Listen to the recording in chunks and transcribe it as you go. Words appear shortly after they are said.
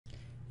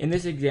In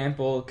this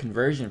example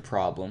conversion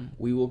problem,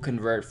 we will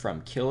convert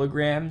from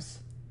kilograms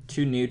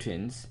to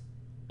newtons,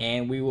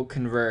 and we will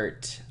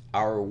convert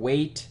our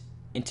weight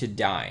into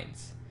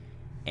dynes.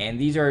 And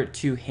these are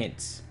 2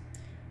 hints.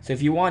 So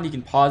if you want, you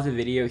can pause the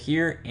video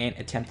here and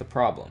attempt the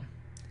problem.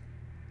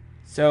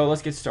 So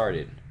let's get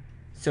started.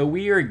 So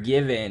we are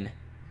given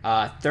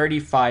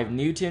 35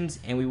 newtons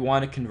and we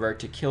want to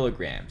convert to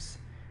kilograms.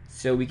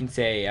 So we can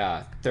say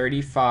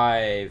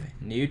 35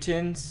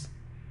 newtons,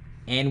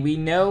 and we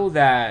know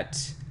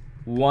that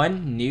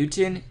 1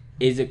 newton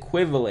is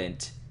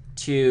equivalent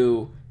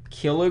to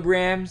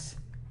kilograms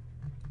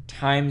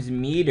times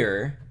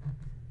meter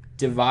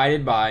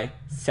divided by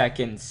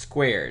seconds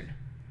squared.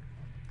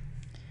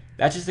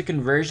 That's just a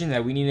conversion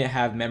that we need to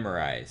have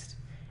memorized.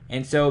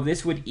 And so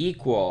this would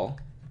equal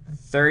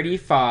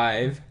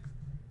 35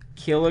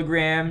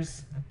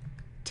 kilograms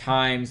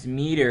times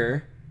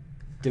meter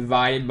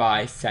divided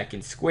by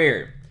seconds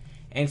squared.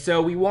 And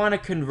so we want to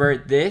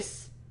convert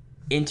this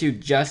into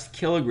just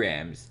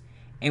kilograms,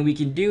 and we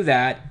can do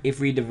that if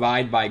we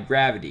divide by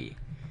gravity.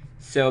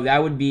 So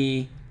that would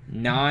be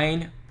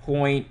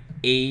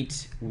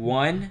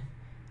 9.81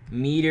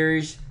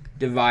 meters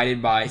divided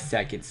by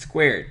seconds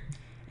squared.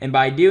 And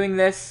by doing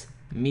this,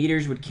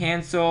 meters would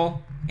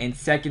cancel and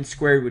seconds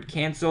squared would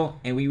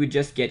cancel, and we would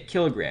just get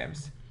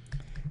kilograms.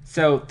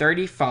 So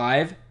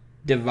 35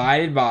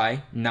 divided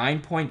by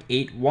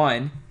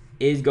 9.81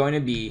 is going to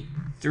be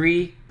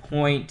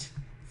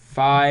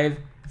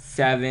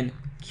 3.57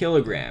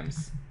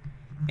 kilograms.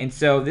 And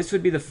so this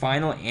would be the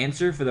final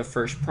answer for the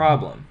first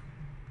problem.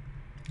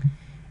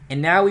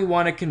 And now we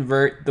want to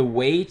convert the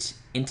weight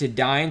into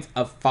dynes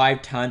of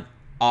 5-ton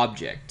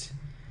object.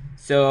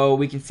 So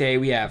we can say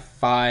we have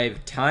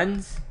 5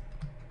 tons.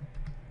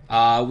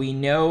 We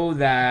know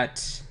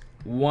that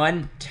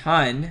 1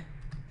 ton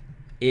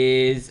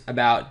is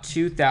about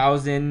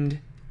 2,000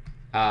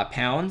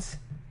 pounds.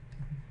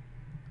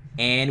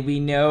 And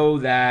we know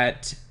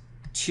that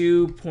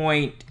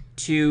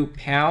 2.2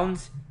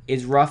 pounds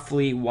is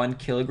roughly 1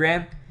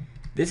 kilogram.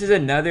 This is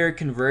another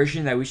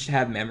conversion that we should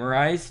have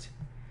memorized.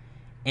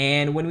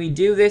 And when we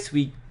do this,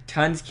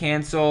 tons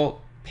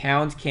cancel,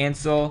 pounds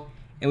cancel,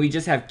 and we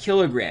just have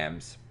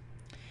kilograms.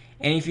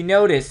 And if you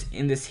notice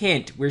in this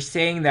hint, we're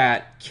saying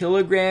that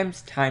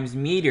kilograms times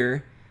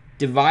meter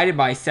divided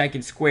by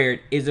seconds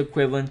squared is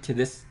equivalent to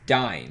this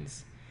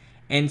dynes.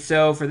 And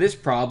so for this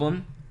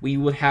problem, we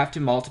would have to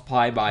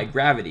multiply by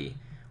gravity,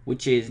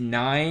 which is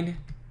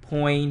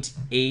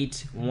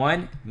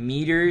 9.81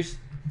 meters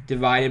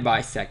divided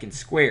by seconds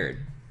squared.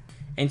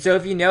 And so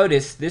if you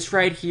notice, this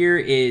right here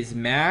is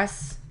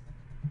mass,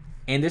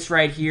 and this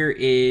right here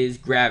is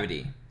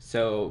gravity.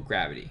 So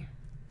gravity.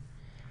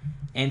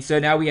 And so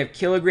now we have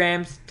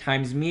kilograms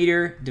times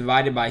meter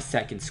divided by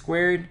seconds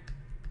squared.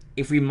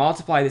 If we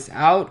multiply this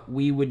out,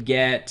 we would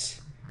get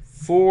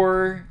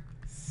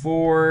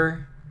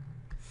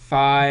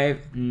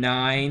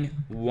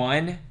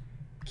 4.4591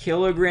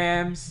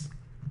 kilograms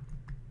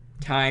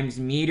times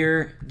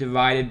meter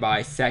divided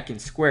by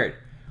seconds squared.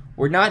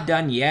 We're not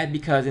done yet,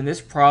 because in this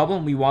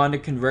problem we want to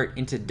convert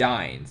into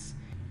dynes.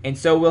 And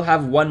so we'll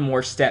have one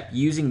more step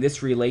using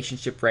this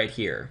relationship right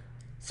here.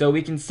 So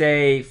we can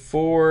say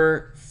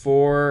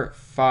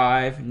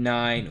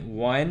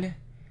 4.4591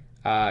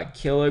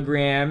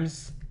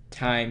 kilograms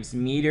times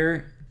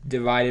meter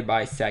divided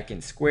by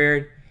seconds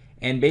squared.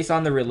 And based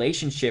on the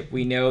relationship,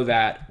 we know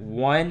that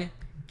 1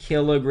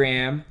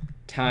 kilogram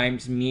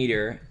times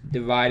meter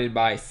divided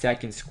by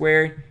seconds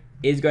squared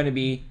is going to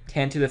be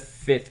 10 to the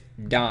 5th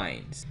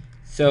dynes.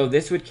 So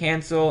this would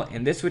cancel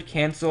and this would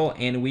cancel,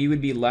 and we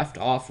would be left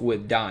off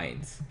with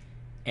dynes.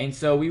 And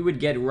so we would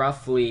get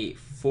roughly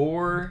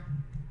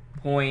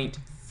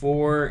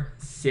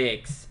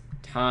 4.46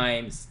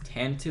 times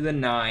 10 to the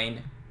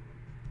 9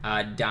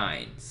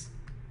 dynes.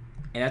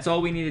 And that's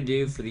all we need to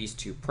do for these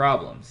 2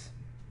 problems.